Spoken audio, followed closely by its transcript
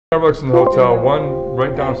Starbucks in the hotel, one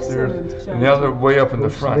right downstairs and the other way up in the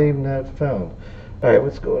front. Name not found. All right,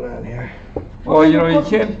 what's going on here? Well, you know,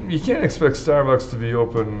 you can't expect Starbucks to be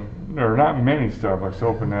open, or not many Starbucks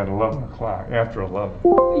open at 11 o'clock, after 11.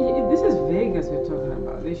 This is Vegas we're talking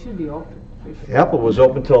about. They should be open. Apple was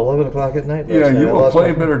open till 11 o'clock at night. Yeah, you will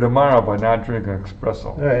play better tomorrow by not drinking espresso.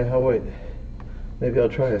 All right, I'll wait. Maybe I'll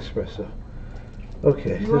try espresso.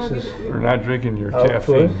 Okay, this is... Or not drinking your output.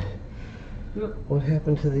 caffeine. What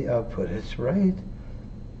happened to the output? It's right.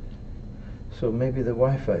 So maybe the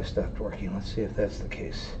Wi-Fi stopped working. Let's see if that's the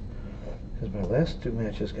case. Because my last two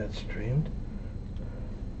matches got streamed.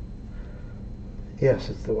 Yes,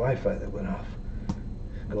 it's the Wi-Fi that went off.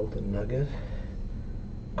 Golden Nugget.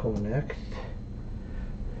 Connect.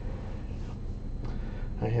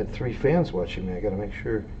 I had 3 fans watching me. I got to make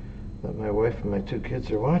sure that my wife and my 2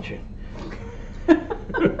 kids are watching.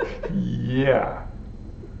 Yeah.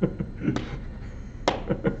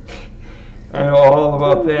 I know all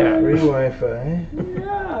about that. Free Wi-Fi.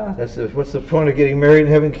 Yeah. What's the point of getting married and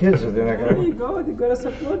having kids if they're not going to... There you go. They got to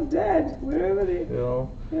support dad wherever they...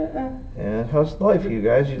 Well, yeah. and how's life, you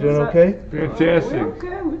guys? You doing okay? Fantastic. We're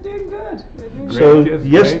okay. We're doing good. So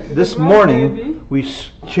Grandkids, yes, right? this morning we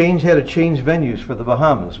had to change venues for the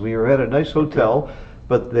Bahamas. We were at a nice hotel,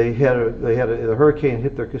 but the hurricane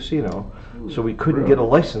hit their casino, so we couldn't get a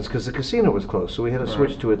license because the casino was closed. So we had to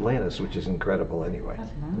switch to Atlantis, which is incredible anyway.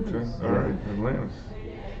 Okay. All right, Atlantis.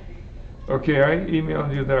 Okay, I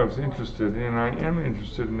emailed you that I was interested, and I am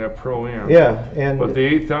interested in that Pro-Am. Yeah, and but the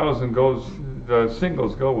 8,000 goes, the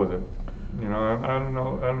singles go with it. You know, I don't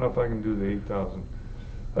know if I can do the 8,000.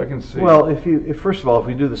 I can see. Well, if first of all, if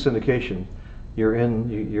we do the syndication, you're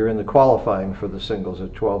in the qualifying for the singles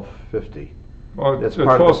at 1250. Well, that's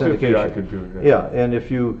part of the syndication. I could do that. Yeah, and if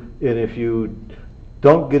you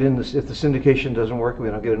don't get in this, if the syndication doesn't work, we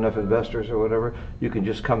don't get enough investors or whatever, you can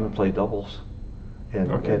just come and play doubles. And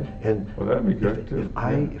well, that'd be good too.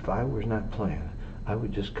 If I was not playing, I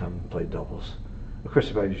would just come and play doubles. Of course,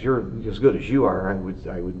 if you're as good as you are,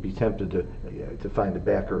 I would be tempted to find a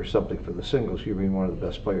backer or something for the singles. You're being one of the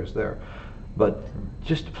best players there, but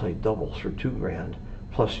just to play doubles for $2,000.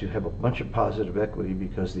 Plus, you have a bunch of positive equity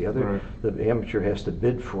because the amateur has to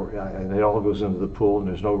bid for it, and it all goes into the pool, and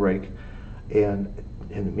there's no rake. And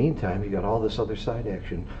in the meantime, you got all this other side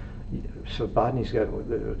action. So Bodney's got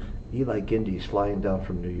Eli Gindy's flying down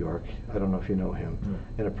from New York. I don't know if you know him,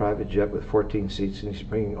 in a private jet with 14 seats, and he's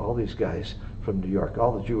bringing all these guys from New York,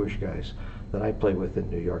 all the Jewish guys that I play with in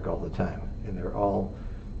New York all the time, and they're all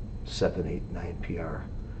 7, 8, 9 PR.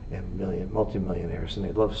 And multi-millionaires, and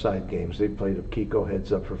they love side games. They played a Kiko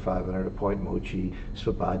heads up for 500 a point. Mochi,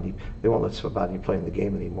 Svobodny. They won't let Svobodny play in the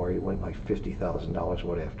game anymore. He won like $50,000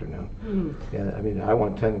 one afternoon. And I mean, I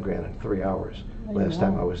won $10,000 in 3 hours last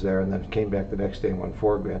time I was there, and then came back the next day and won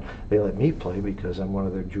 $4,000. They let me play because I'm one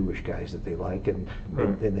of their Jewish guys that they like, and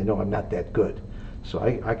they know I'm not that good. So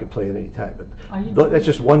I could play at any time. But that's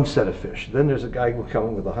just one set of fish. Then there's a guy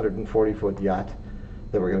coming with a 140-foot yacht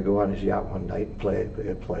that we're going to go on his yacht one night and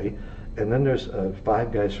play. And then there's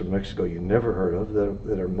 5 guys from Mexico you never heard of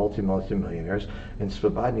that are multi-millionaires. And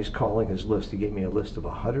Svobodny's calling his list. He gave me a list of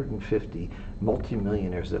 150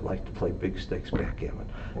 multi-millionaires that like to play big stakes backgammon.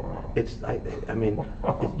 Wow. I mean,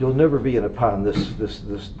 you'll never be in a pond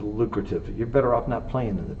this lucrative. You're better off not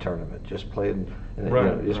playing in the tournament. Just playing,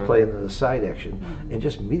 playing in the side action and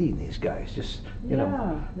just meeting these guys. Just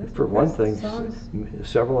for one thing,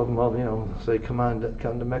 several of them will say, come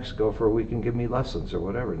to Mexico for a week and give me lessons or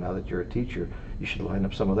whatever. Now that you're a teacher, you should line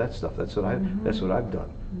up some of that stuff. That's what I've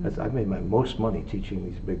done. I've made my most money teaching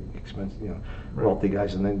these big, expensive, wealthy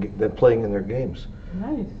guys, and then playing in their games.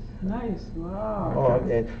 Nice, wow. Oh,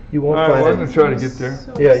 and you won't find it. I'm gonna try to get there.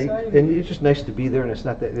 So and it's just nice to be there, and it's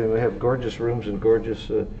not that we have gorgeous rooms and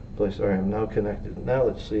gorgeous place. All right, I'm now connected. Now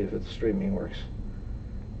let's see if the streaming works.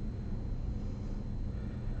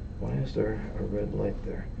 Why is there a red light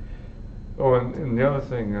there? Oh, and the other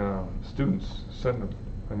thing, students, send them.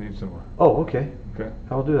 I need some more. Oh, okay. Okay.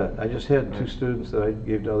 I'll do that. I just had 2 students that I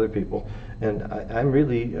gave to other people, and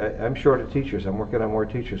I'm short of teachers. I'm working on more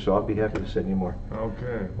teachers, so I'll be happy to send you more.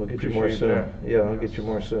 Okay. We'll get you more soon. That. Yeah, I'll get you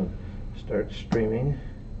more soon. Start streaming.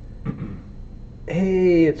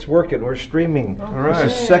 Hey, it's working. We're streaming. All right.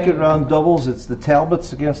 This is second round doubles. It's the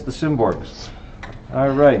Talbots against the Simborgs.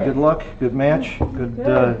 All right. Good luck. Good match.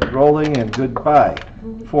 Good rolling, and goodbye.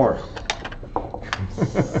 4.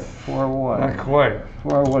 4-1. Not quite.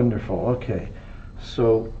 4 wonderful. Okay.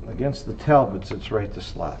 So against the Talbots, it's right to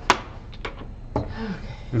slot.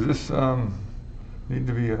 Does this need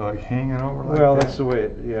to be like hanging over like that? Well, that's the way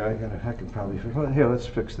it. Yeah, I can probably fix. Well, here, let's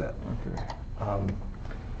fix that. Okay.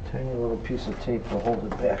 tiny little piece of tape to hold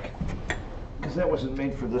it back. Because that wasn't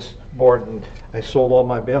made for this board, and I sold all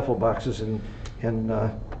my baffle boxes in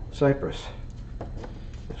Cyprus.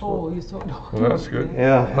 Oh, you sold. Well, that's good.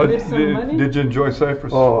 Yeah. There's some money? Did you enjoy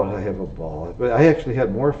Cyprus? Oh, I have a ball. But I actually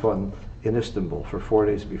had more fun in Istanbul for 4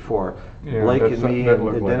 days before. Yeah, Blake that's- and me that and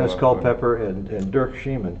looked like a Dennis lot of fun. Culpepper and Dirk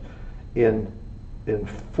Sheeman. In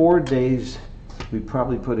 4 days, we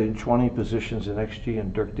probably put in 20 positions in XG,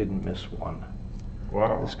 and Dirk didn't miss one.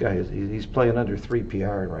 Wow. This guy he's playing under 3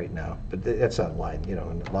 PR right now, but that's online. You know,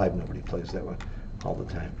 in live nobody plays that one all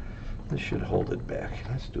the time. This should hold it back.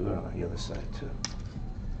 Let's do it on the other side too.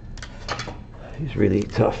 He's really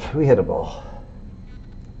tough. We had a ball.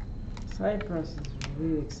 Cyprus is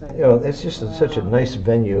really exciting. You know, it's just such a nice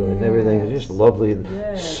venue and everything. It's just lovely.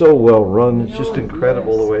 Yes. So well run. It's just Oh,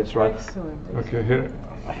 incredible the way it's run. Excellent. Okay, hit it.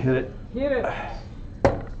 I hit it. Hit it.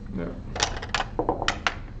 Yeah.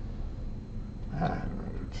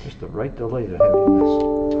 Just the right delay to have you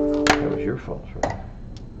miss. That was your fault, right?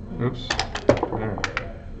 Oops. There.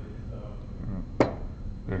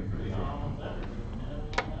 There.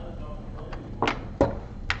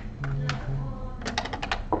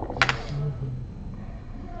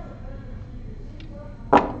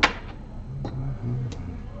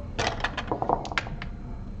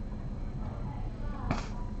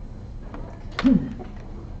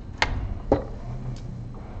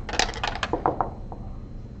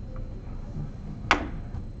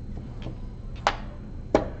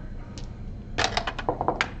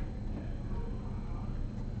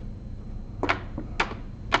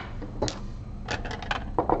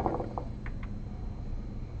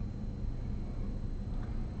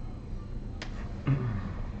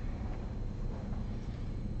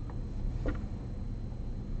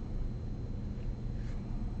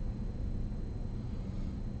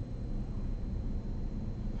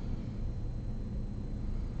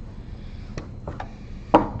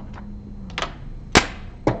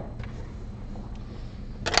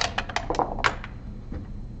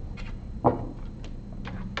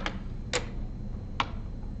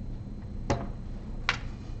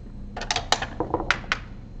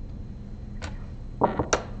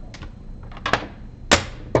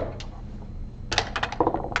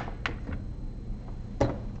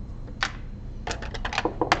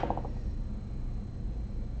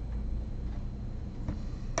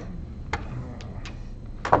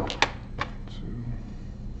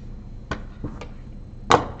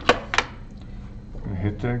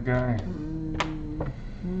 Hit that guy?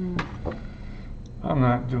 I'm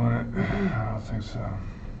not doing it. I don't think so.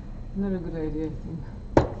 Not a good idea, I think.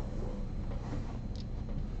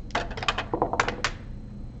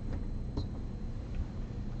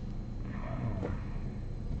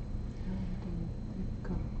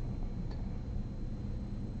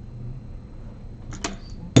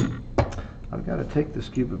 I've got to take this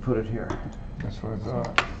cube and put it here. That's what I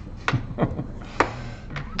thought.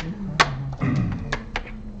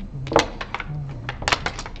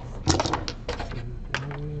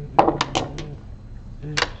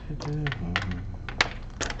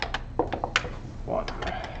 One.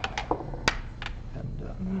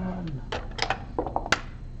 And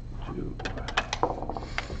two.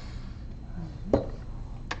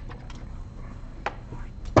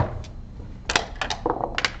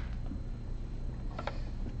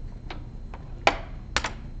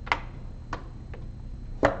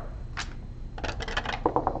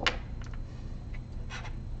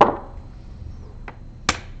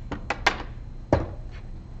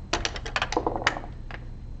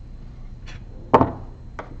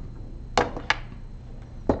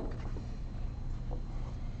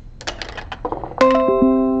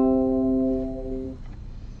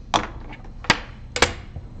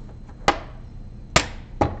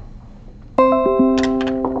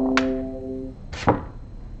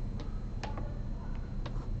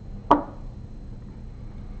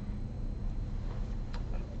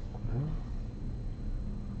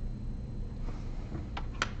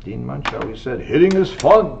 Dean Munch always said, hitting is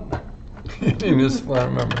fun. Hitting is fun. I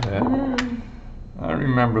remember that. I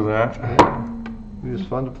remember that. He was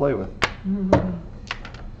fun to play with.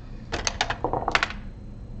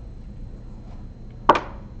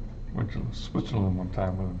 Went to Switzerland one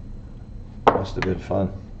time with him. Must have been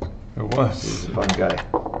fun. It He was. was a fun guy.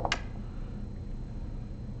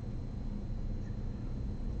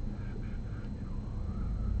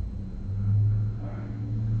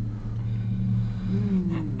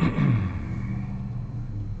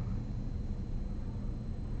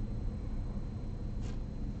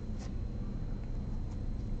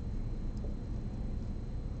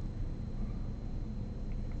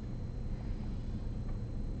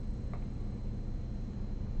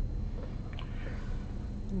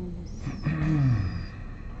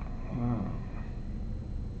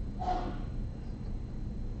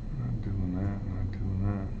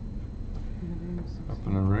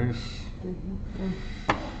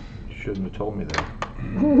 shouldn't have told me that.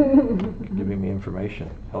 Giving me information,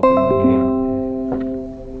 helping my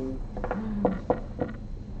game.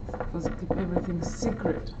 Supposed to keep everything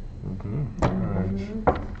secret.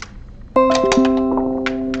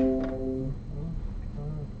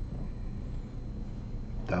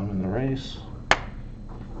 Down in the race.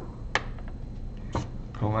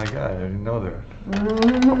 Oh my God, I didn't know that.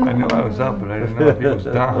 I knew I was up, but I didn't know if he was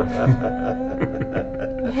down.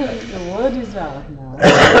 The word is out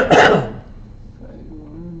now.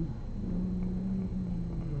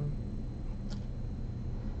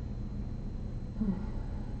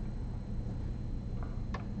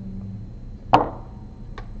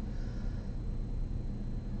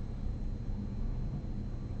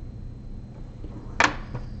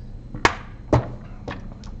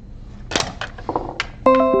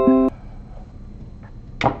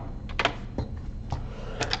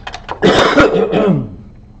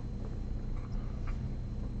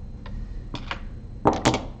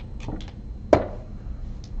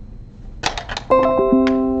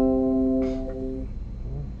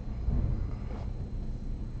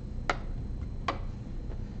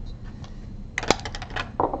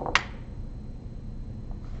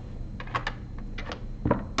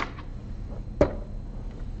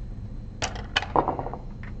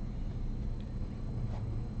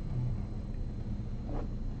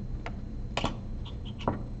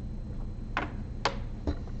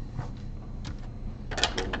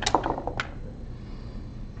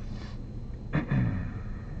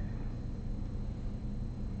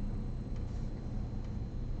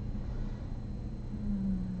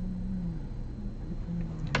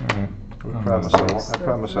 I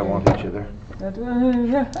promise I won't hit you there. That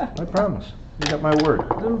one, yeah. I promise. You got my word.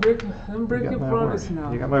 Don't break your promise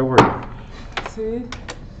now. You got my word. See?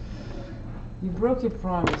 You broke your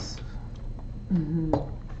promise.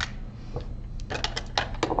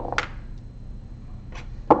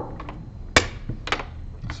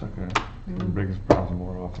 It's okay. The biggest problem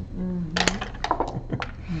more often.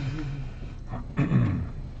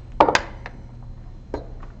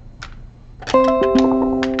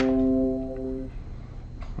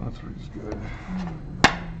 That's pretty good.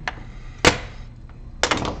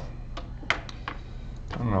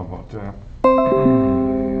 I don't know about that.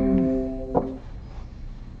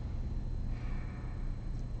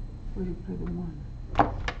 Will you play the one?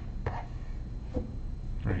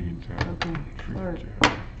 Three, two. Okay. All right.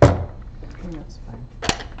 Okay, that's fine.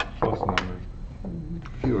 Plus numbers.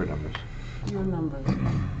 Fewer numbers. Your numbers.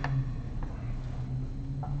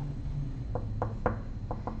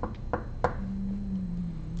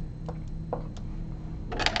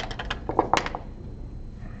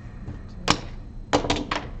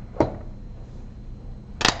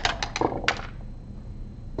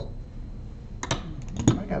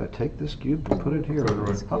 Take this cube and put it here.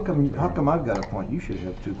 How come I've got a point? You should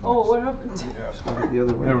have 2 points. Oh, what happened? Yeah, Go the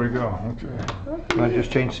other way. there we go. Okay. Can I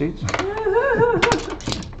just change seats?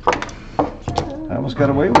 I almost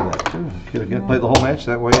got away with that too. Could have played the whole match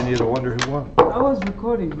that way and you'd have wondered who won. I was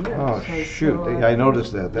recording here. Oh shoot! I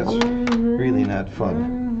noticed that. That's really not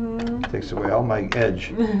fun. Takes away all my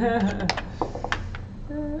edge. Evidence.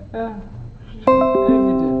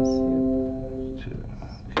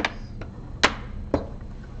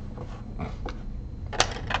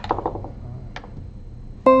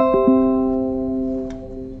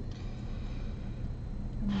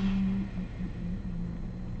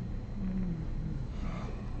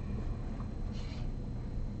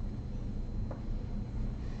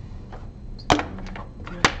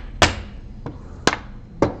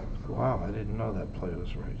 Wow, I didn't know that play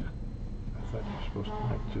was right. I thought you were supposed to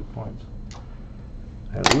make 2 points.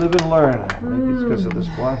 I had to live and learn. Maybe it's because of this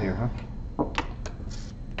blot here, huh?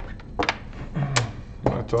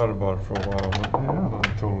 I thought about it for a while, but I'm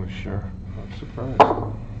not totally sure. I'm surprised.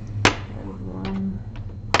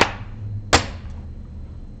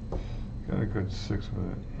 Got a good 6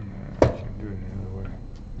 with it. Yeah, I can't do it any other way.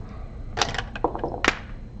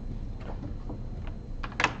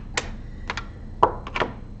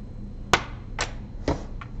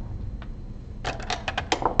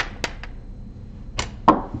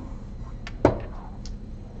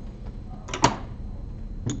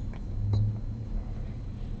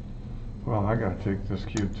 Well, I gotta take this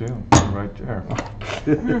cube too, right there.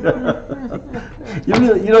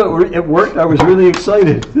 It worked. I was really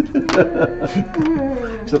excited.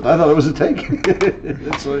 Except I thought it was a take.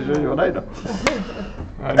 So I show you what I know.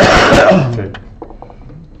 I didn't take.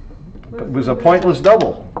 It was a pointless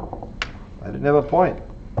double. I didn't have a point.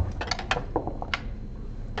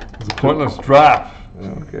 It's a pointless drop.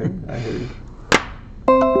 Okay, I hear you. I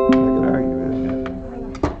can argue with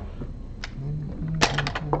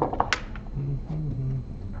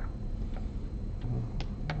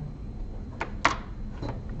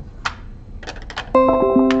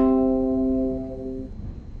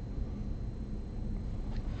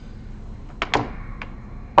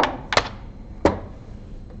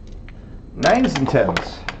Nines and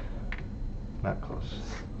tens. Not close.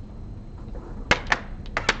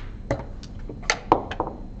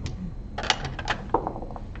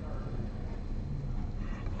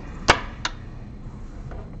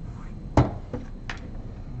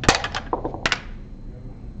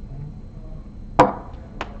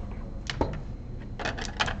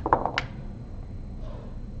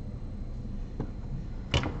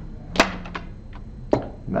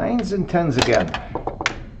 Nines and tens again.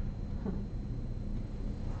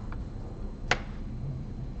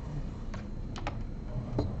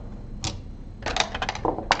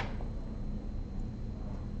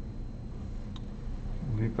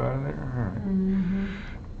 Leap out of there? All right.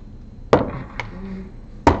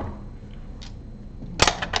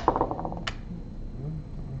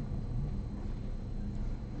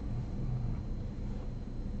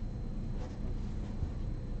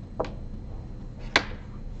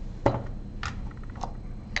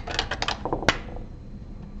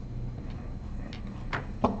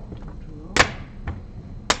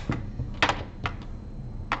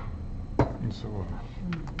 And so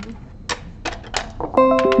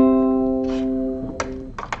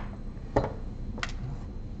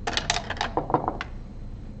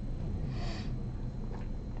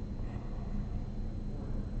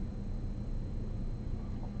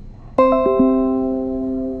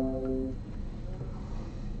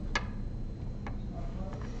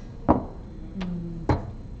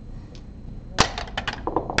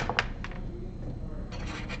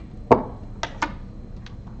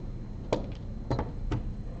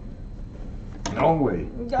No way.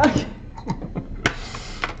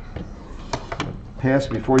 Pass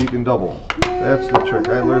before you can double. That's the trick.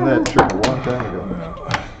 I learned that trick a long time ago.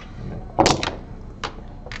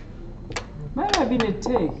 Might have been a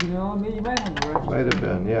take, you know. Maybe you might have a rush. Might have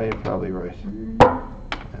been. Yeah, you're probably right. And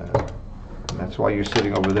that's why you're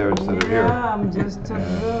sitting over there instead of here. Yeah, I'm just still.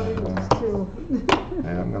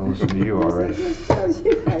 Yeah, I'm going to listen to you, all right. Just tell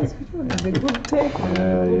you guys which one is a good take.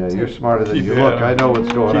 Yeah, you're smarter than Keep you it look. at 'em. I know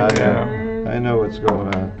what's going on Keep it at here. I know what's going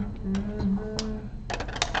on.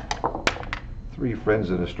 3 friends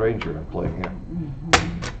and a stranger I'm playing here.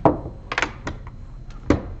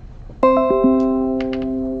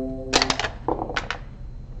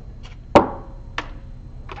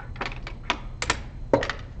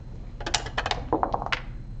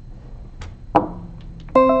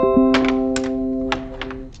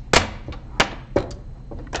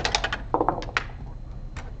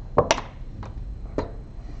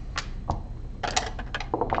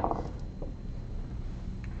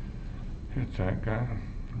 hit that guy.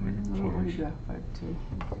 Make it What do flush. you got? 5-2.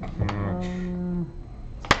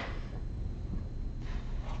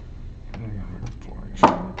 Make it flush.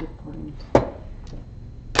 Good point.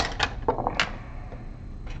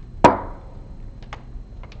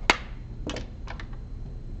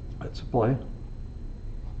 That's a play.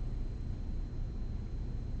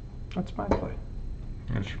 That's my play.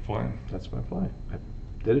 That's your play. That's my play. I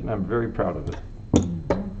did it and I'm very proud of it.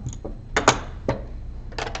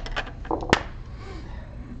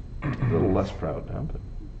 A little less proud now, but.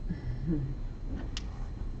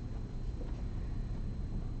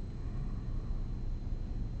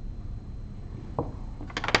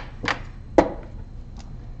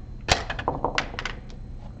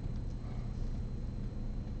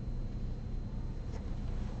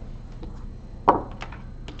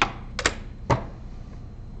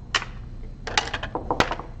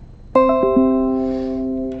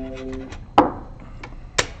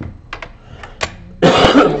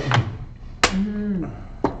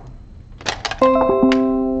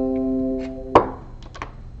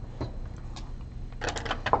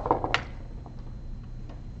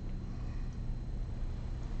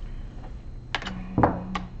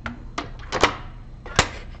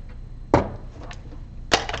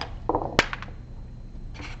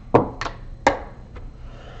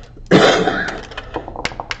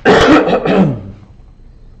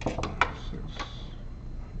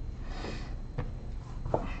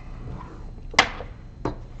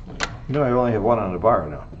 You know, I only have 1 on the bar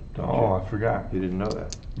now. Don't Oh, you? I forgot. You didn't know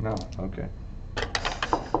that? No. Okay.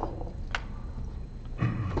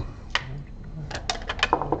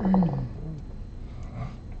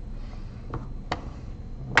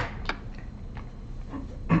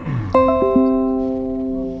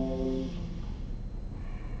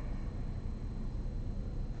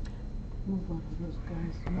 Move on to those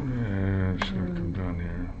guys. Yeah, it's gonna come down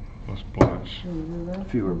here. Plus blush. Can you do that?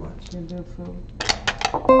 Fewer blots. Can you do full?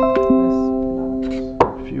 Less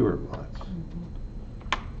blocks. Fewer blots.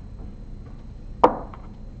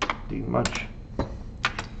 Dean Munch.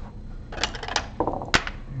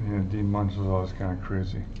 Yeah, D lunch was always kind of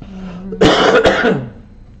crazy.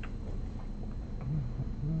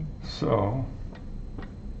 So,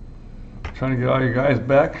 trying to get all you guys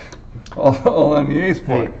back, all on the ace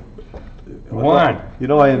board. One. You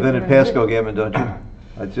know I invented Pascal gammon, don't you?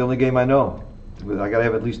 That's the only game I know. I gotta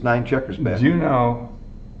have at least 9 checkers back. Do you know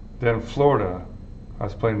that in Florida, I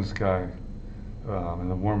was playing this guy in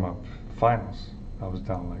the warm-up finals. I was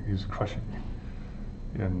down like, he was crushing me.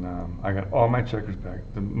 And I got all my checkers back.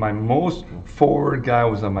 My most forward guy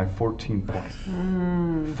was on my 14 point.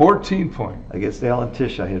 14 point. Against Alan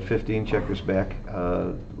Tish, I had 15 checkers back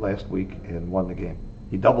last week and won the game.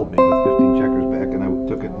 He doubled me with 15 checkers back, and I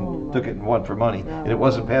took it and won for money. And it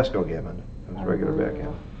wasn't Pascal gammon; it was regular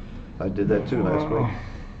backhand. I did that too last week.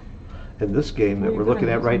 And this game that we're looking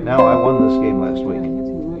at right now, I won this game last week.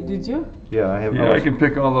 Did you? Yeah, I have. Yeah, I can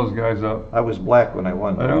pick all those guys up. I was black when I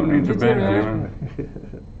won. I don't need to Did you bet, really? man.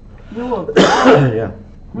 You were. Yeah.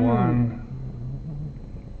 One.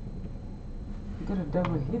 You got a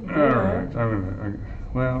double hit All there. right.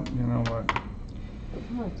 Well, you know what?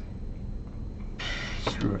 What?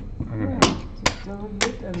 Screw it. I'm Yeah, gonna just double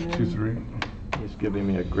hit and then. 2, 3. He's giving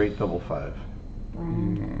me a great double 5.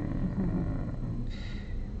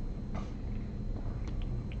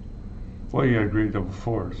 Well, you got a great double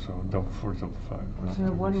 4, so double 4 is double 5. So you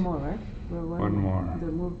have one more, right? Well, One more. The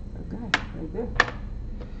move, okay, right there.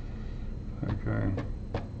 Okay.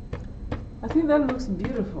 I think that looks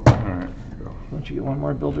beautiful. All right. Go. Don't you get one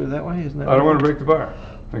more builder that way? Isn't that? I don't want to break the bar.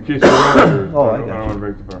 In case you're wondering, Oh, I don't got want to you.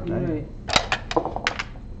 break the bar. Right.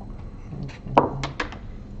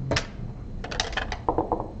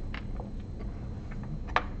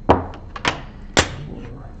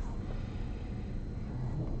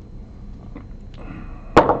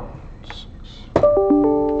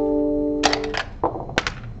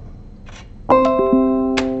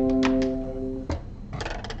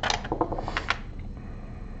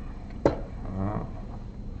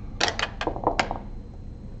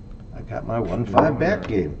 I got my 1-5 back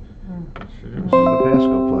game. Yes, you This is do. the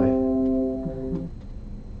Pascal play.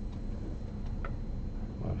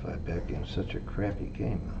 1-5 back game is such a crappy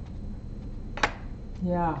game.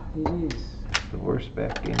 Yeah, it is. It's the worst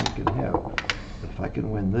back game you can have. But if I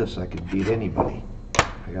can win this, I can beat anybody.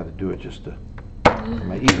 I got to do it just to for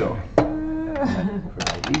my ego. For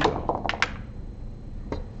my ego.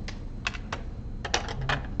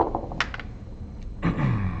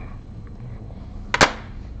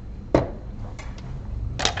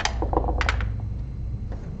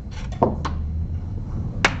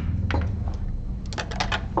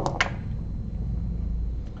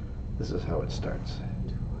 This is how it starts.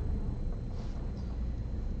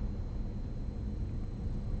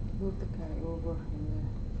 Move the guy over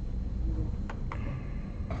and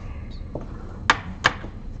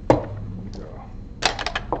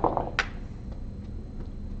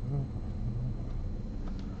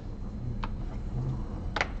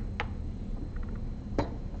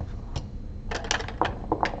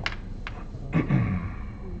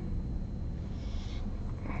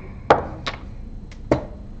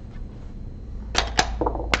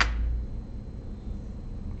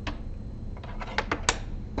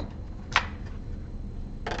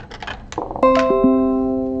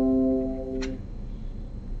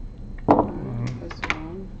that's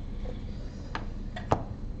one.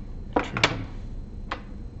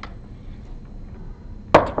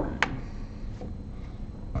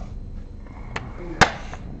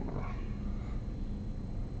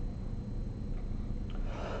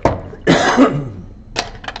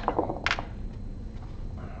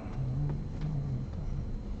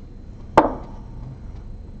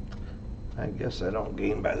 I guess I don't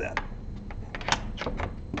gain by that.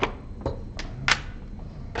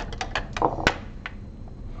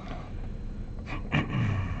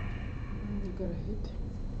 You got a hit.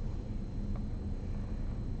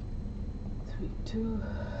 3, 2.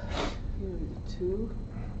 Here with the 2.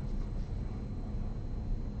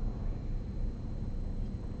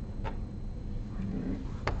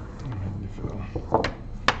 You feel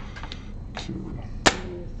 2.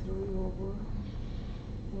 3 over.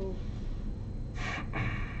 Oh. 1,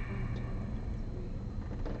 2,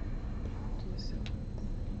 3. 2, 7.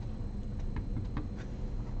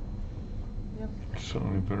 Yep.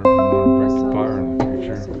 Certainly better if you want to break the bar in the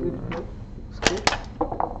future. That's a good All right. move. It's good.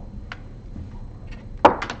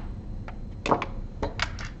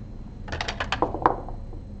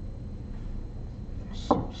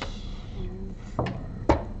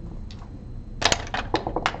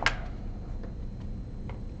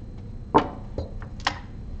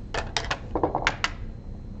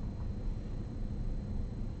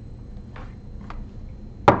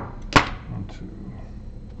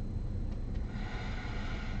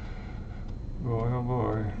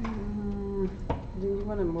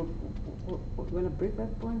 wanna move, you wanna break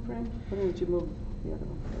that point, Frank? Why don't you move the other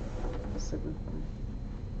one? The second one.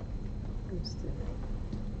 Instead.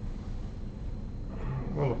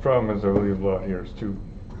 Well, the problem is I leave a lot here.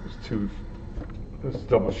 It's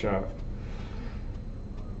double shot.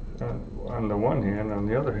 On the one hand, on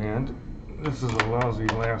the other hand, this is a lousy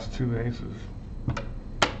last two aces. But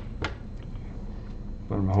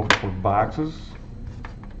I'm hoping for boxes.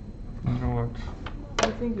 You know what?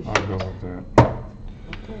 I think you should. I'll go with that.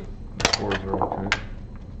 Okay. The fours are okay.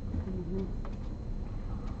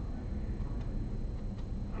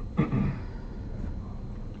 Mhm.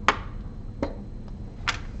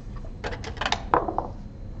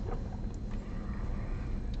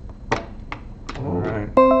 All right.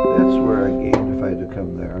 That's where I gained if I had to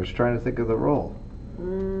come there. I was trying to think of the roll.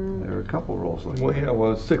 Mm. There were a couple rolls like Well, that. yeah,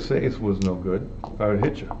 well, 6-8 was no good. I would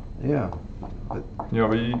hit you. Yeah. But You know,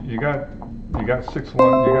 but you got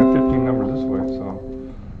 6-1. You got 15 numbers this way,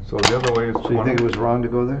 so the other way is 20. so you think it was wrong to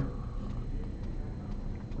go there?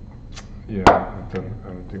 Yeah, I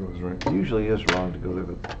don't think it was right. It usually is wrong to go there,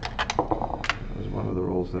 but it was one of the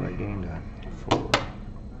rolls that I gained on. 4.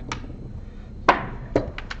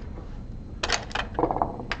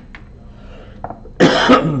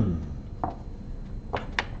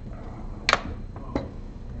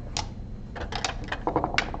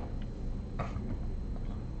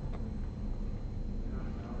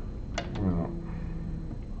 Well,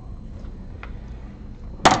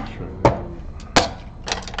 try that.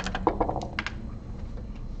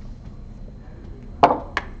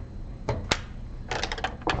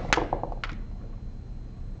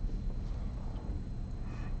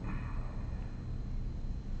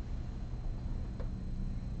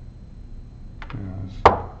 Yeah,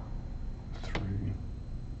 that's 3.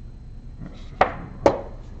 That's the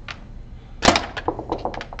 4.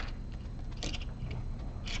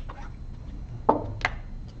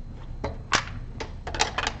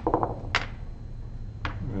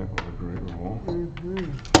 That was a great roll.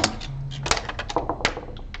 Mhm.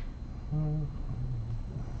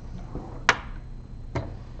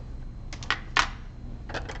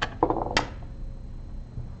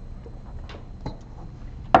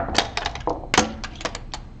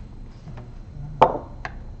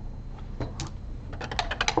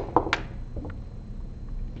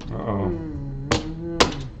 Uh-oh. Mhm.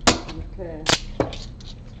 Okay.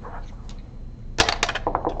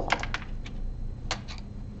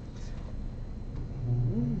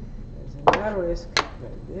 There's another risk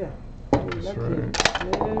right there. Very That's lucky. right.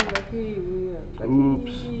 Very lucky. We are lucky.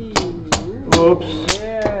 Oops. Oops.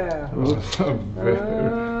 Yeah. Oops. Oh, Very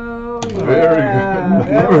yeah.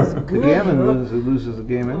 good. That was The good. gammon loses the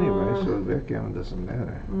game anyway, so backgammon doesn't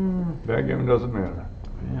matter. Mm. Backgammon doesn't matter.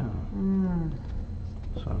 Yeah. Mm.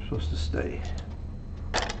 So I'm supposed to stay.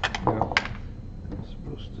 Yeah. I'm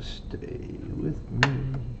supposed to stay with me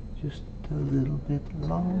just a little bit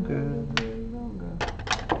longer.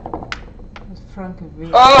 That's Frank and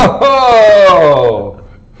Vito. Oh!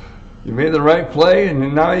 You made the right play,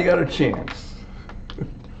 and now you got a chance.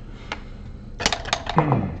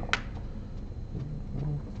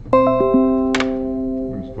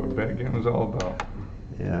 That's what backgammon's all about.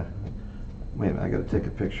 Yeah. Wait a minute, I gotta take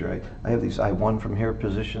a picture. I have these I won from here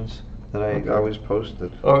positions that I Okay. always post.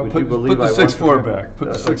 That, Oh, would put, you believe put the I won 6-4 from here? back. Put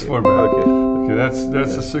the Okay. 6-4 back. Okay. Okay, that's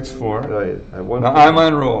a Yeah. 6-4. I won. Now from- I'm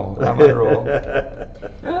on roll. I'm on roll.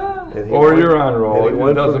 And he Or won- you're on roll. and he It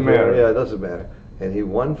won doesn't from here. matter. Yeah, it doesn't matter. And he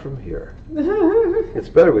won from here. It's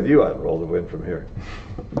better with you on roll to win from here.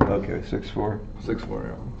 Okay, 6-4. 6-4,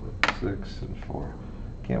 yeah. 6 and 4.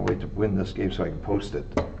 Can't wait to win this game so I can post it.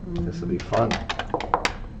 This will be fun.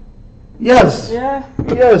 Yes! Yeah.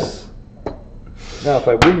 Yes! Now, if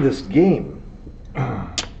I win this game,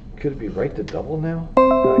 could it be right to double now?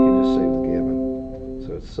 No, I can just save the gammon.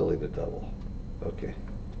 So it's silly to double. Okay.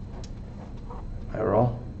 I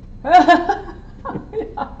roll?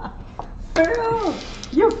 Phil,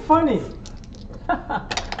 you're funny.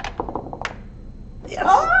 Yes!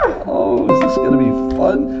 Oh, is this going to be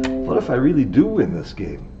fun? What if I really do win this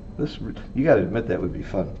game? You got to admit that would be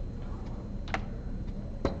fun.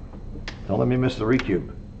 Don't let me miss the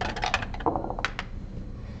recube.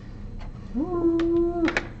 Ooh.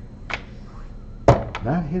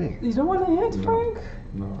 Not hitting. You don't want to hit, Frank?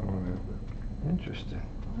 No, I don't have Interesting.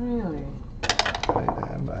 Really?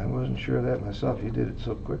 I wasn't sure of that myself. You did it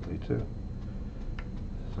so quickly, too.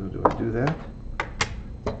 So do I do that?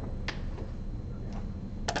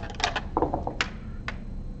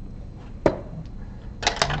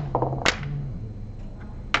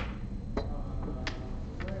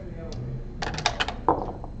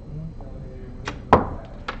 Do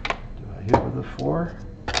I hit with a 4?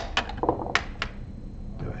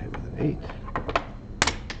 8.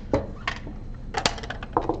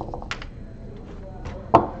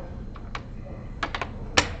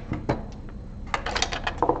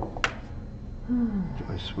 Do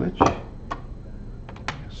I switch? Guess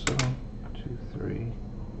so. 2, 3.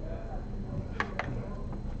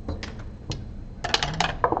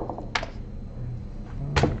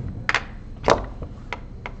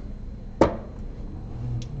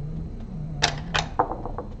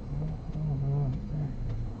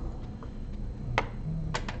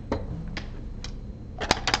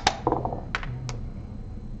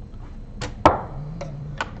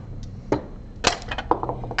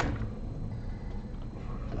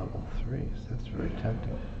 Double 3s. That's very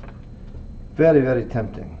tempting. Very, very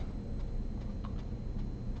tempting.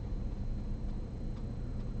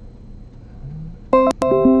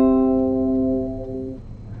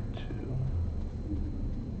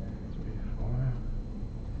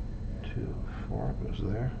 Goes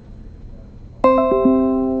there.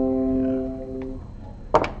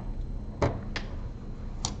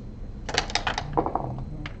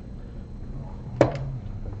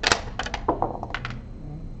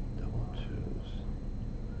 Double 2s.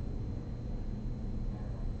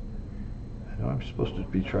 I know I'm supposed to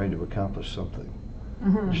be trying to accomplish something.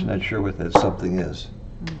 I'm just not sure what that something is.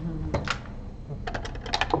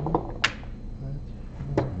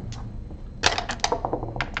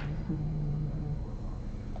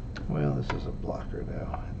 Well, this is a blocker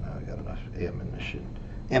now, and now I got enough ammunition.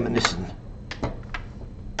 Am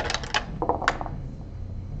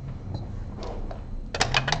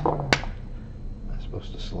I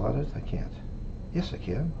supposed to slot it? I can't. Yes, I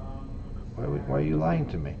can. Why are you lying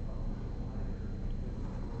to me?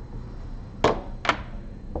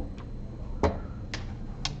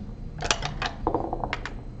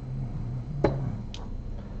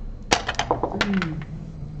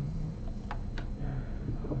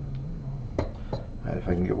 Alright, if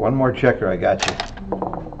I can get one more checker, I got you.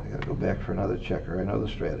 I gotta go back for another checker. I know the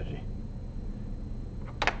strategy.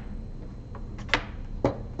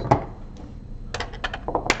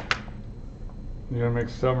 You're gonna make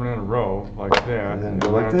 7 in a row like that. And then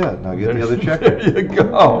go like that. Now get the other checker. There you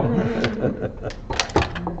go.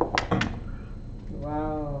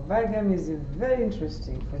 Wow, backgammon is very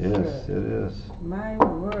interesting for sure. Yes, it is. My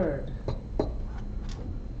word.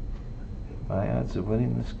 My odds of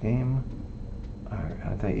winning this game are,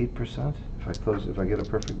 aren't they 8%? If I get a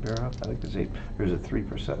perfect pair up, I think it's 8. Here's a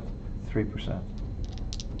 3%. 3%.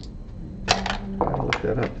 I gotta look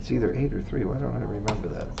that up. It's either 8 or 3. Why don't I remember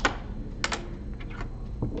that?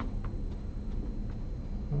 I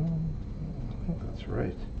think that's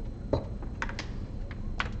right.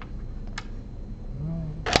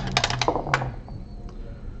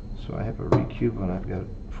 So I have a recube when I've got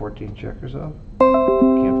 14 checkers up.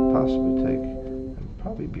 Can't possibly take, and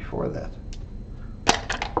probably before that.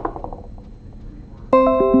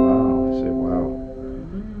 Wow, I say wow.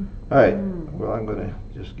 All right, well, I'm going to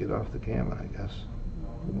just get off the camera, I guess.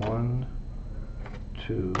 1,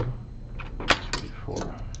 2, 3,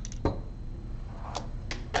 4.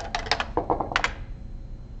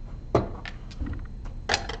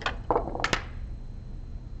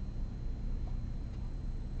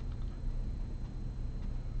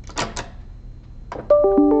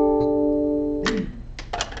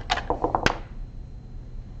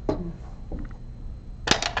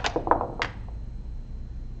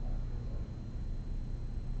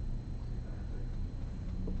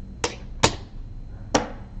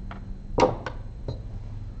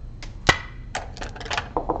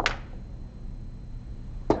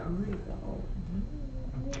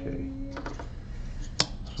 Okay.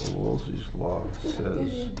 So Woolsey's law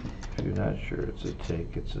says if you're not sure it's a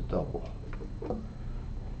take, it's a double. What's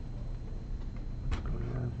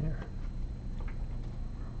going on here?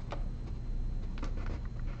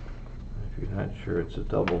 If you're not sure it's a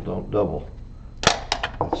double, don't double.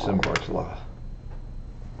 That's Simbark's law.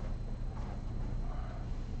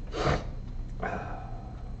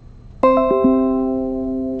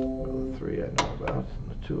 Well, the 3 I know about, and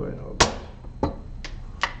the 2 I know about.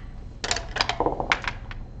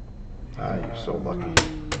 Ah, you're so lucky.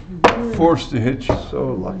 Forced to hit you.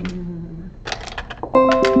 So lucky.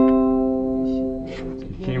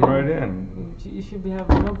 You came right in. You should be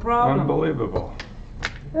having no problem. Unbelievable.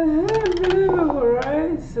 Unbelievable,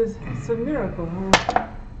 right? It's a miracle, huh?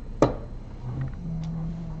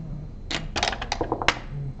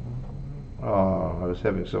 Oh, I was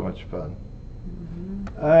having so much fun.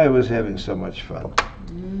 I was having so much fun.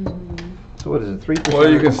 So what is it, 3%? Well,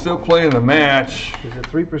 you can still play in the match. Is it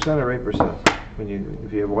 3% or 8% when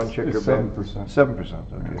if you have one checker It's back? 7%.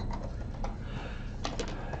 7%. Okay.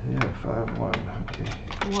 Yeah, 5-1, okay.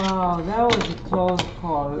 Wow, that was a close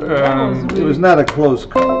call. That was It really. It was not a close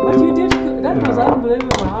call. But you did. That was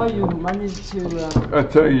unbelievable how you managed to. I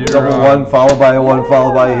tell you, Double one, followed by a one,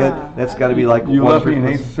 followed by a hit. That's got to be like you one left me an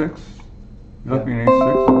person. 8-6. You left me an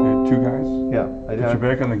 8-6. You had two guys. Yeah, I Put you did.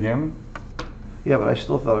 back on the gammon. Yeah, but I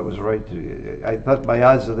still thought it was right to, I thought my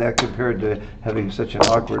odds of that compared to having such an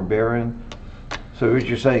awkward bear in. So what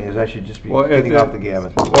you're saying is I should just be getting off the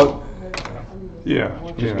gammon. Well, yeah.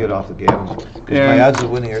 Just get off the gammon. Because my odds of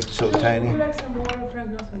winning are so tiny. Would you like some water, Frank?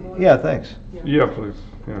 No, some water? Yeah, thanks. Yeah, please.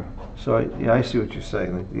 Yeah. So I see what you're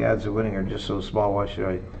saying. Like, the odds of winning are just so small. Why should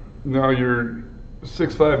I? Now you're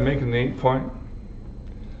 6-5 making the 8-point.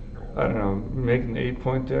 I don't know, making the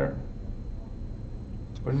 8-point there.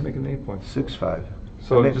 Why are you making the 8-point? 6-5.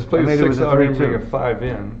 So just play I the made it 6 with a out here and 3-2. bring a 5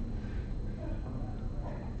 in.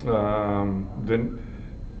 Then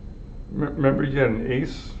remember you had an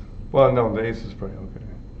ace. Well, no, the ace is probably okay.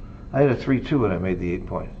 I had a 3-2 when I made the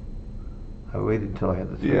 8-point. I waited until I had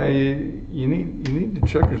the 3. Yeah, you need the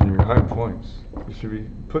checkers in your high points. You should be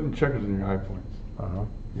putting checkers in your high points. Uh-huh.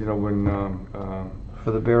 You know when.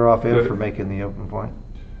 For the bear off and the- for making the open point.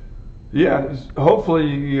 Yeah, hopefully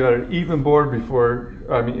you got an even board before.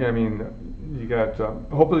 I mean, you got.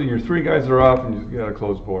 Hopefully your 3 guys are off and you got a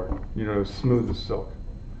closed board. You know, smooth as silk.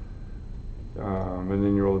 And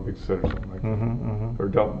then you roll a big set or something like that, Mm-hmm. or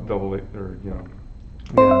double eight, or you know,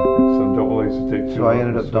 Yeah. some double eights to take 2. So I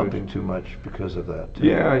ended off up the dumping switch. too much because of that. Too.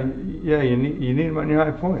 Yeah, you need them on your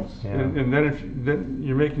high points, Yeah. and then then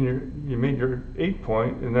you're making you made your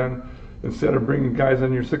 8-point, and then instead of bringing guys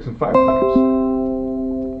on your 6 and 5 points,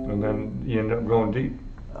 and then you end up going deep.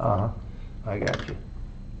 Uh-huh. I got you.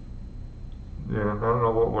 Yeah, I don't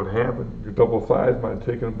know what would happen. Your double 5s might have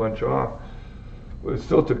taken a bunch off, but it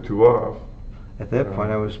still took 2 off. At that point,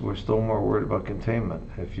 we're still more worried about containment.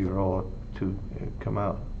 If you roll up to come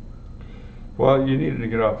out. Well, you needed to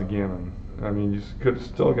get off the gammon. I mean, you could have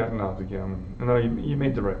still gotten off the gammon. No, you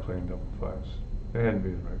made the right play in double 5s. It had to be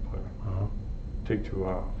the right play. Uh-huh. Take 2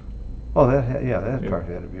 off. Oh, that part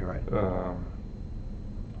had to be right.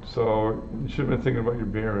 So you should have been thinking about your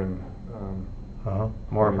beer and Uh-huh.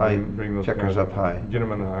 More high bring those checkers guys up high. Get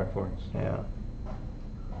them on the high points. Yeah.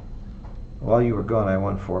 While you were gone, I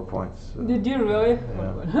won 4 points. Did you really?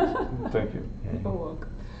 Yeah. Thank you. You're welcome.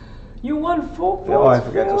 You won 4 points. Oh, I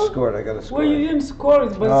forgot to Phil? score it. I got to score Well, you it. didn't score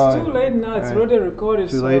it, but Oh, it's too late now. It's all right. already recorded.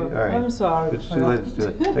 Too so late? All right. I'm sorry. It's too late. It's too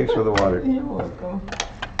late. Thanks for the water. You're welcome.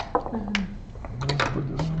 Let's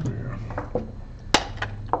put this over here.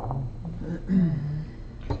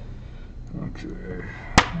 Okay.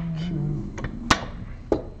 2.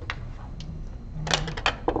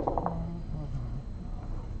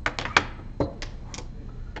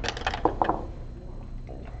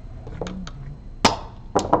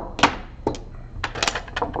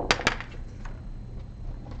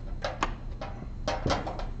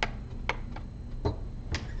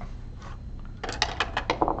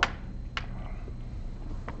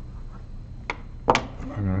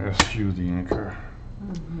 I'm going to eschew the anchor.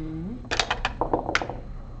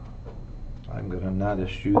 I'm going to not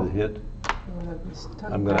eschew the hit. You'll have to stuck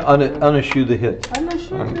I'm going to back there. uneschew the hit.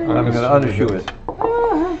 Uneschew Un- the- I'm going to Uneschew uneschew the it.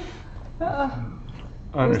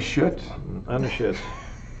 On a shit? Uneschew.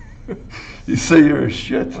 You say you're a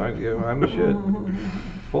shit? I'm a shit.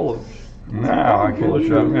 Full of. No, I can't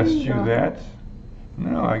Bullshit. eschew that.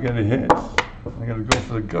 No, I got to hit. I got to go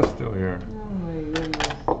for the gusto here. Oh my goodness.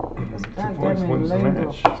 2 Backgammon points wins the lingo.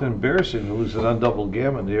 match. It's embarrassing to lose an undouble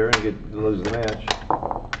gammon here and lose the match.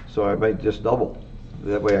 So I might just double.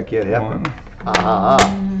 That way I can't have 1, it.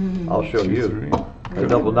 I'll show 2, you. 3. I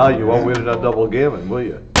double now, you won't win it on double gammon, will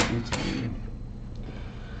you? 2, 3.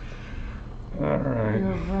 All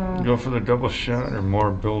right. You've, Go for the double shot or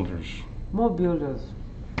more builders? More builders,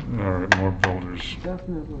 All right, more builders.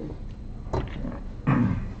 definitely.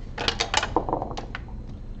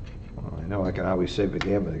 Well, I know I can always save the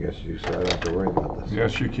gammon against you, so I don't have to worry about this.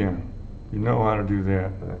 Yes, you can. You know how to do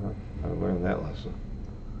that. I learned that lesson.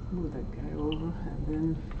 Move that guy over, and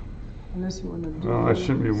then, unless you want to do. Well, I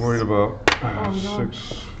shouldn't be worried about Oh, no.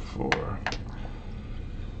 6, 4.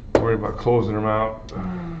 Worried about closing them out.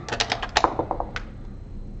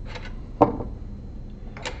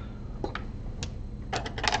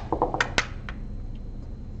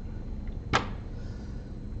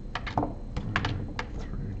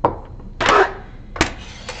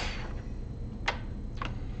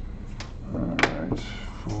 Alright,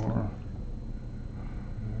 4.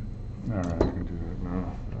 Alright, I can do that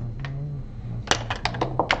now.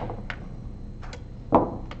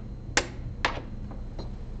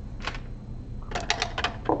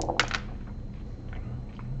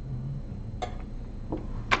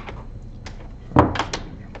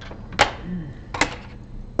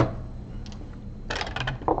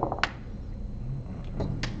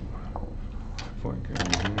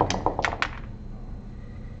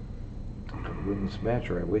 last match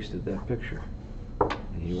or I wasted that picture.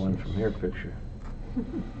 And he won from here picture.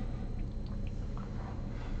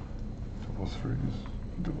 Double threes.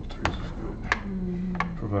 Double threes is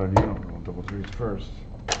good. Provided you don't roll double threes first.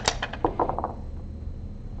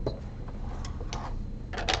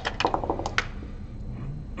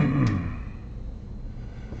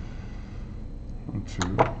 One,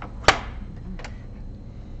 two.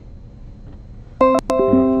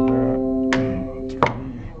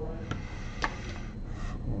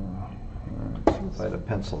 If I had a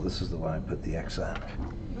pencil, this is the one I put the X on.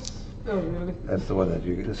 Oh, really? That's the one that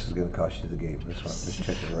this is going to cost you the game. This one, just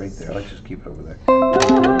check it right there. Let's just keep it over there.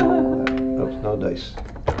 Oops, no dice.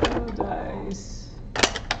 No dice.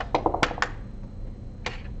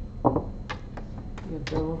 You got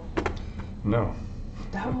double? No.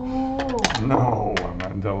 Double! No, I'm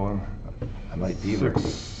not doubling. I might beaver.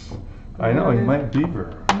 6. I know, you might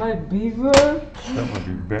beaver. My beaver? That would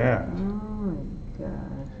be bad. Oh my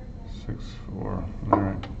gosh. 6, 4.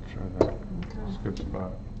 Alright, try that. Okay. Skip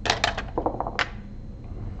spot.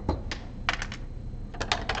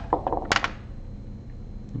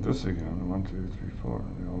 This again. 1, 2, 3, 4.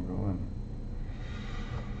 They all go in.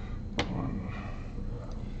 1,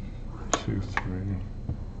 2, 3,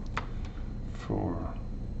 4.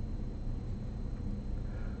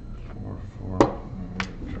 4, 4.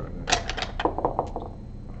 Try that.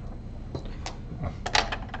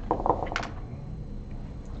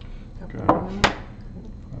 Got it.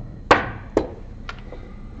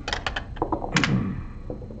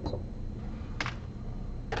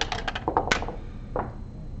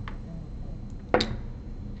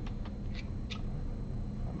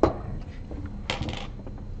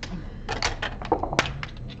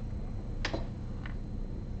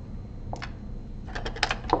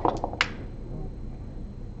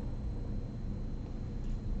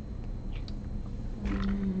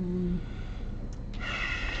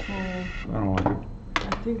 5. I don't like it.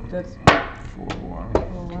 I think that's 4, 1.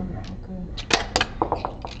 4-1. Okay.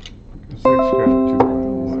 6 got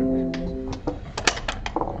it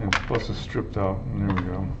too. And plus it's stripped out. And there we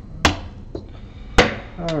go.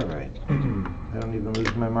 All right. I don't even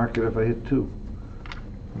lose my market if I hit 2.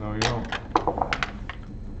 No, you don't.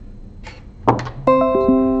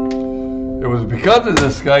 It was because of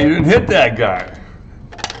this guy you didn't hit that guy.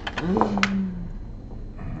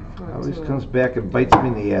 Always comes back and bites me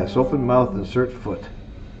in the ass. Open mouth, insert foot.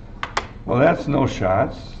 Well, that's no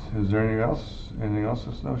shots. Is there anything else? Anything else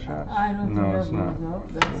that's no shots? I don't no, think it's not. No,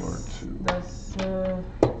 4, 2. that's you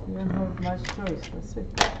don't have much choice. That's it.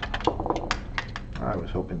 I was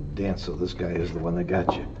hoping to dance, so this guy is the one that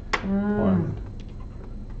got you. 1,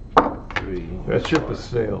 3. That ship has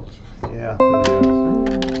sailed. Yeah, it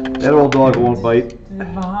is. That old dog won't bite. To the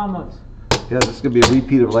Bahamas. Yeah, this is going to be a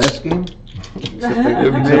repeat of last game?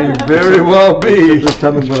 It may very well be. This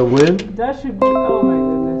time I'm going to win? That should be. Oh my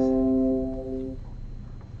goodness.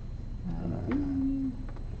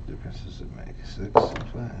 Difference does it make? 6 and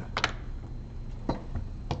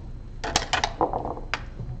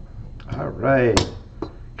 5. All right.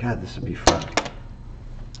 God, this would be fun.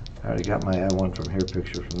 I already got my I won from here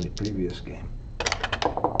picture from the previous game.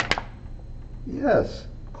 Yes.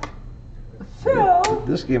 Phil.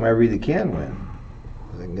 This game I really can win.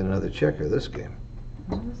 I can get another checker this game.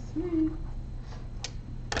 Let's see.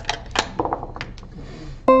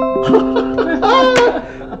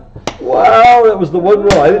 Wow, that was the one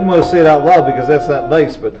roll. I didn't want to say it out loud because that's not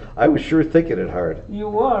nice, but I was sure thinking it hard. You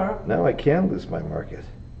were. Now I can lose my market.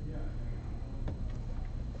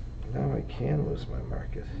 Now I can lose my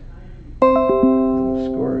market. And the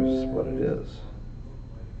score is what it is.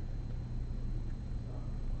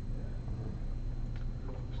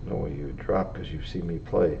 There's no way you would drop because you've seen me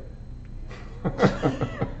play. If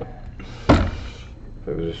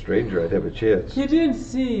I was a stranger, I'd have a chance. You didn't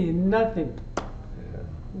see nothing. Yeah,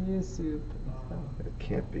 You didn't see. it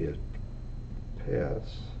can't be a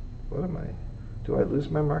pass. What am I? Do I lose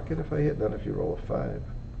my market if I hit? Not if you roll a 5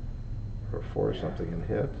 or a 4 or something and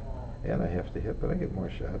hit. And I have to hit, but I get more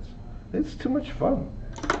shots. It's too much fun.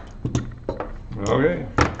 Okay.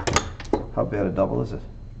 How bad a double is it?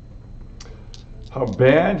 How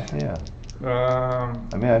bad? Yeah. Um,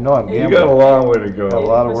 I mean, I know I'm you gambling. got a long way to go. Got a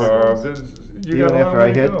lot of work. You Even got a long after way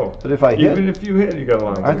I to hit? go. But if I hit? Even if you hit, you got a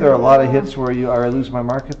long way Aren't to there a go. lot of hits where I lose my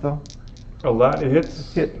market though? A lot of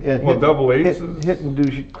hits? Hit, double aces? Hit and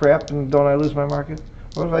do crap and don't I lose my market?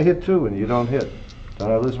 What if I hit 2 and you don't hit?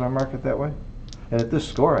 Don't I lose my market that way? And at this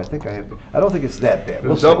score, I think I have to. I don't think it's that bad. The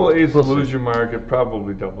We'll see. double aces We'll see. lose your market.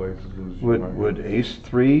 Probably double aces lose your market. Would ace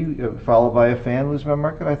 3 followed by a fan lose my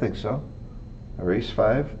market? I think so. Or ace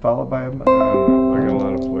 5 followed by a. I got a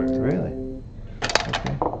lot of players. Really?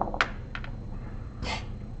 Okay.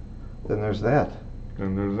 Then there's that.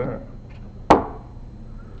 Then there's that.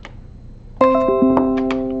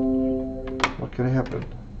 What could happen?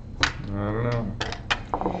 I don't know.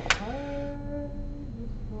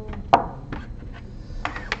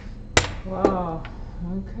 Wow.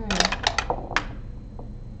 Okay.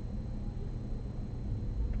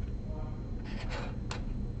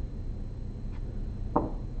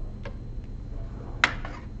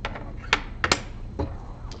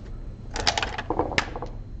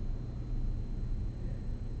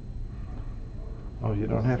 Oh, you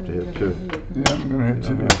don't have to hit two. Yeah, I'm gonna You hit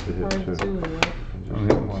don't two. have to hit Hard two. too, You right? can just I'm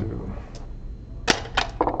hit hitting one. two.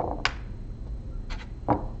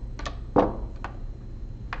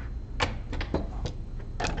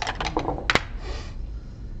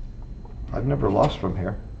 I've never lost from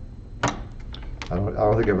here. I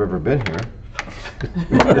don't think I've ever been here.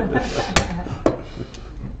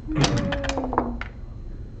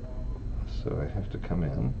 So I have to come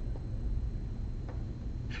in.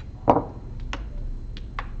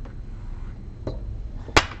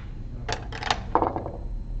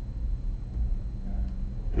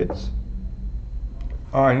 It's.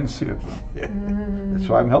 Oh, I didn't see it. That's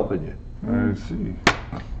why I'm helping you. I see.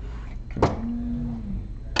 Okay.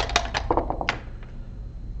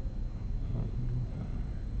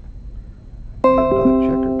 Get another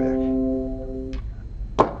checker back.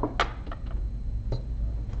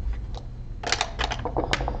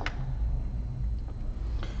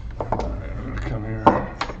 Alright, I'm gonna come here.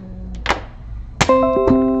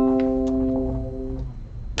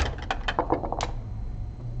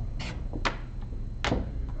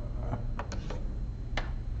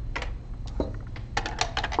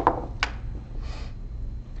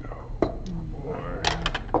 Oh boy.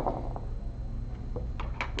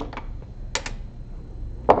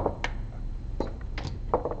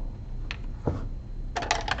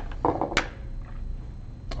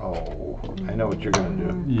 Oh, I know what you're gonna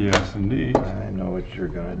do. Yes, indeed. I know what you're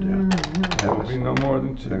gonna do. That will be no more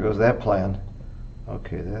than two. There goes that plan.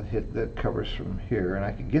 Okay, that covers from here, and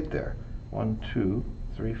I can get there. 1, 2,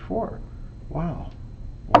 3, 4. Wow.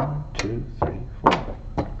 1, 2, 3, 4.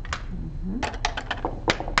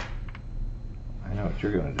 I know what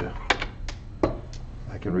you're gonna do.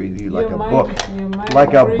 I can read you like a book.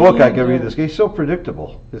 Like a book, I can read this. He's so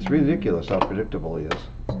predictable. It's ridiculous how predictable he is.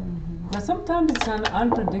 But sometimes it's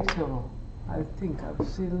unpredictable. I think I've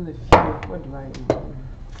seen a few. What do I do?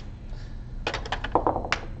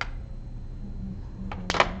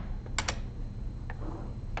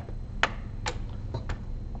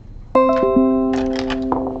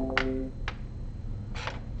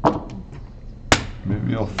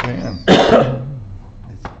 Maybe you'll fan.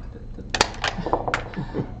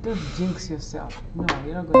 Don't jinx yourself. No,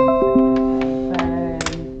 you're not going to fan.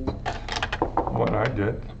 What I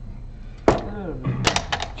did.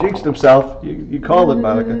 Jinxed himself. You called it,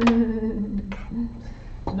 Monica.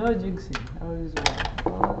 No jinxing. All is well.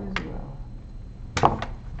 All is well.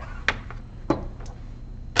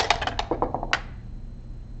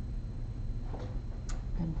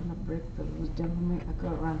 I'm gonna break the rules, gentlemen. I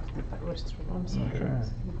gotta run to the restroom. I'm sorry. Okay.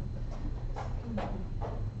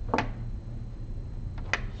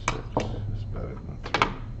 6 is better than 3.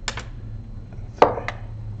 And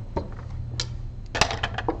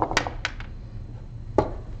 3.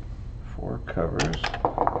 4 covers.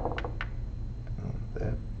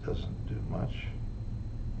 That doesn't do much.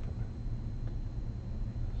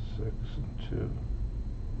 6 and 2.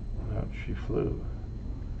 Out she flew.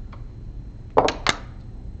 Uh-huh.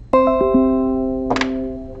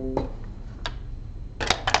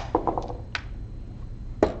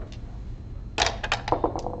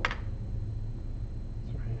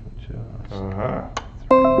 3 and 2. Alright.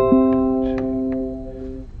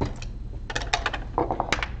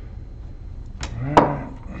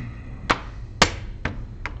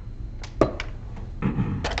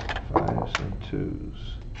 5s and 2s.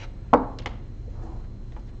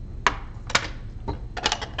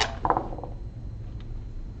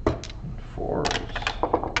 And 4s.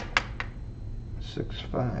 6,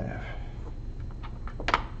 5.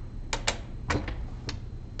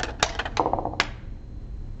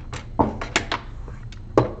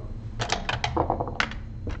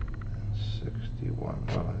 And 61.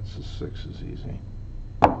 Well, that's the 6 is easy.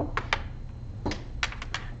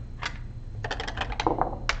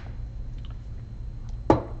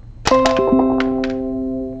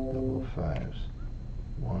 Double 5s.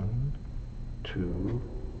 1, 2,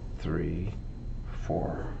 3,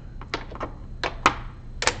 4.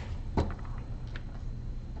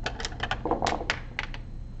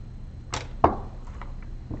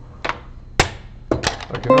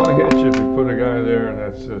 I can only hit you if you put a guy there and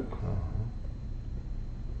that's it.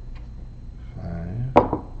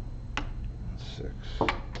 6.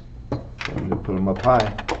 I'm gonna put them up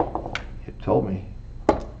high. You told me.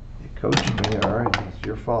 You coached me. All right, it's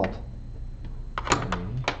your fault. 3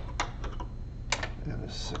 and a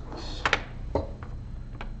 6.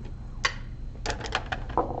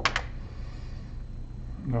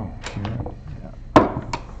 No. Yeah.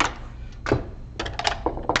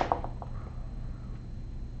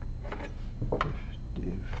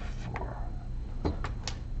 54.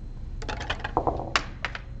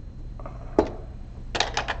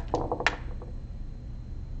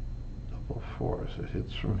 Double 4s. It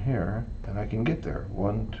hits from here, and I can get there.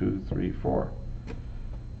 1, 2, 3, 4.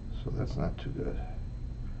 So that's not too good.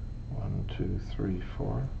 1, 2, 3,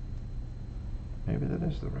 4. Maybe that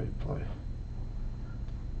is the right play.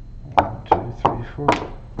 1, 2, 3, 4.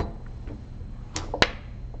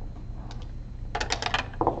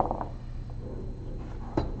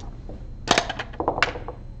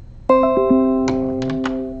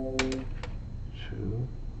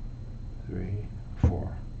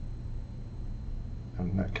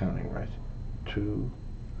 I'm not counting right. 2,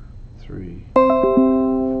 3, 4,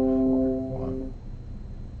 1.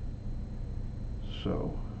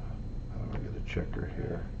 So, how do I get a checker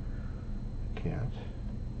here? I can't.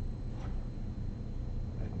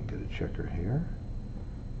 I can get a checker here.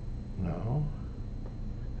 No.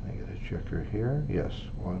 Can I get a checker here? Yes.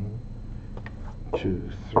 1, 2,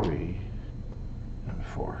 3, and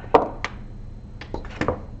 4.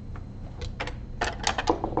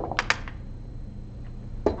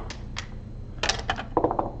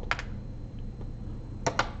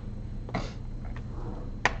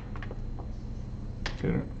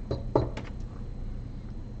 Get it.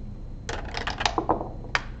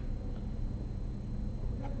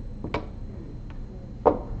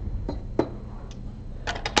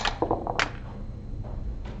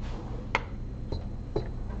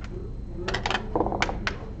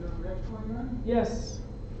 Yes.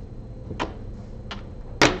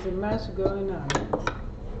 There's a match going on.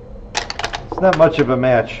 It's not much of a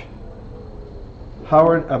match.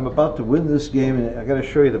 Howard, I'm about to win this game, and I got to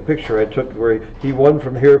show you the picture I took where he won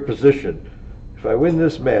from here position. If I win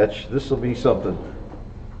this match, this will be something.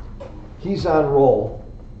 He's on roll,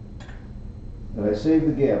 and I saved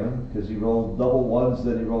the gammon because he rolled double ones,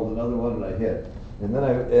 then he rolled another one, and I hit. And then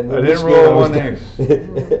I didn't roll one ace.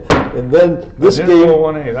 And then this I game, didn't roll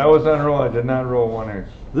 1 ace. I was on roll. I did not roll 1 ace.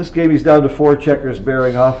 this game he's down to 4 checkers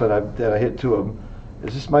bearing off, and I hit 2 of them.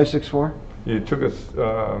 Is this my 6-4? You took a.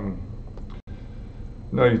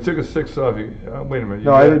 No, you took a 6 off. Wait a minute.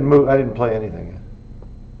 No, I didn't move. I didn't play anything.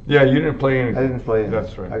 Yeah, you didn't play anything. I didn't play anything.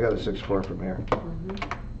 That's right. I got a 6-4 from here.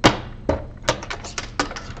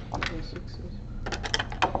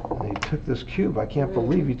 And he took this cube. I can't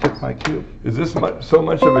believe he took my cube. Is this so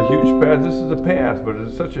much of a huge pass? This is a pass, but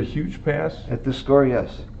is it such a huge pass? At this score,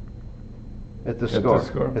 yes. At this At score. this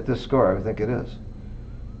score? At this score, I think it is.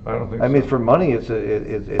 I don't think I so. mean, for money, it's a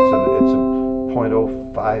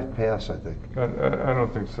 .05 pass, I think. I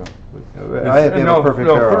don't think so. I had to have a perfect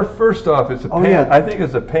arrow. First off, it's a Oh, pass. yeah. I think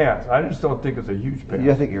it's a pass. I just don't think it's a huge pass.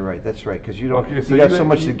 Yeah, I think you're right. That's right, because you don't. Okay, so you got so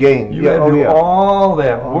much to gain. You Yeah, had to do all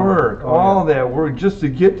that Oh, work, oh, yeah. that work just to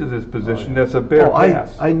get to this position. That's a bare Oh,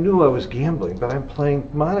 pass. I knew I was gambling, but I'm playing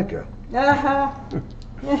Monica. Uh-huh.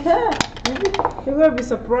 You're going to be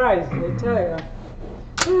surprised, I tell you.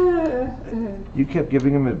 You kept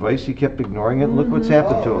giving him advice, he kept ignoring it, and look what's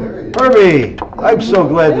happened to Oh, there he him. is. Herbie! I'm so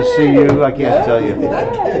glad to see you, I can't tell you.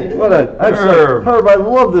 Herb. Herb, I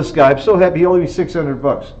love this guy, I'm so happy, he owed me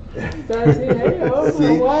 $600. That's it. Hey, oh,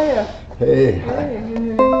 See? how are you? Hey.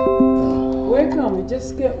 Hey. Welcome. You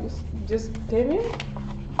just came in? Just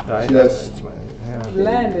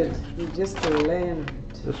Landed. You just landed.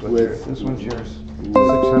 This one's With- yours. This one's yours.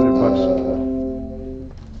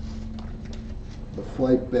 $600. The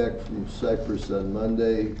flight back from Cyprus on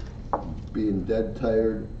Monday, being dead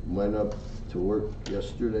tired, went up to work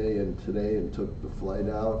yesterday and today and took the flight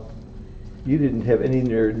out. You didn't have any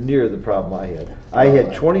near the problem I had. I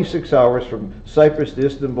had 26 hours from Cyprus to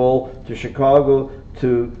Istanbul to Chicago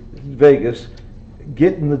to Vegas.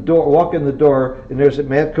 Get in the door, walk in the door, and there's a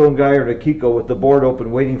Matt Cohn guy or a Kiko with the board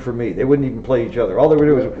open waiting for me. They wouldn't even play each other. All they were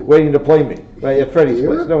doing was waiting to play me. Right at Freddie's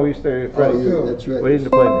Here? place. No, we used to at Oh, Freddie's. yeah, that's right. Waiting to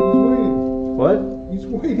play me. He's waiting. What? He's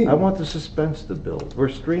waiting. I want the suspense to build. We're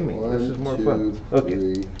streaming. This is more 1, fun. 2, Okay.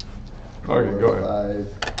 3, Okay, go 4, ahead.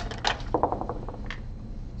 5,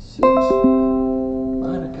 6.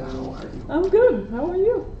 Monica, how are you? I'm good. How are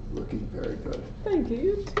you? Looking very good. Thank you.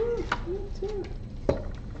 You too. You too.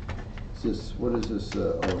 Is this, what is this,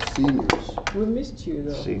 seniors? We missed you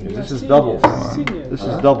though. Seniors. You This are is doubles. Seniors. This is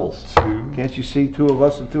Huh? doubles. 2. Can't you see 2 of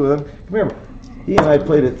us and 2 of them? Remember, he and I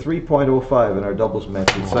played at 3.05 in our doubles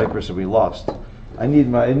match in Cyprus and we lost. I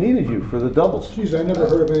needed you for the doubles. Geez, I never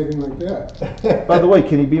heard of anything like that. By the way,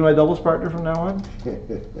 can he be my doubles partner from now on?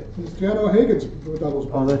 He's John O'Hagan's doubles.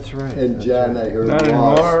 Oh, that's right. And that's John, right. I heard, Not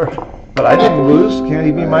lost. anymore. But I didn't lose. Can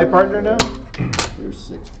he be my partner now? There's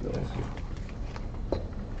 6 bills.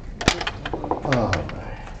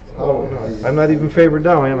 I'm not even favored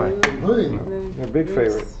now, am I? Hey, You're a big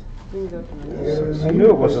favorite. Bingo. I knew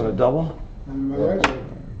it wasn't a double. I'm my right.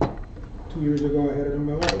 2 years ago, I had it on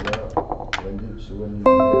my right.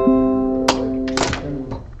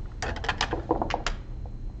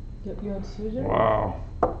 Your decision? Wow.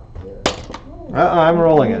 I'm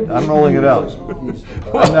rolling it. I'm rolling it out.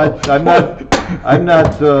 I'm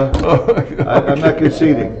not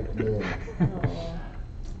conceding.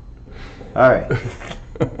 All right.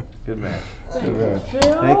 Good man.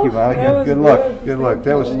 Thank you, Monica. Good luck. Good luck.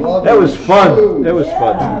 That was fun. That was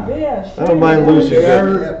fun. Yeah, I don't mind losing.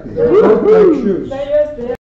 They're both like shoes.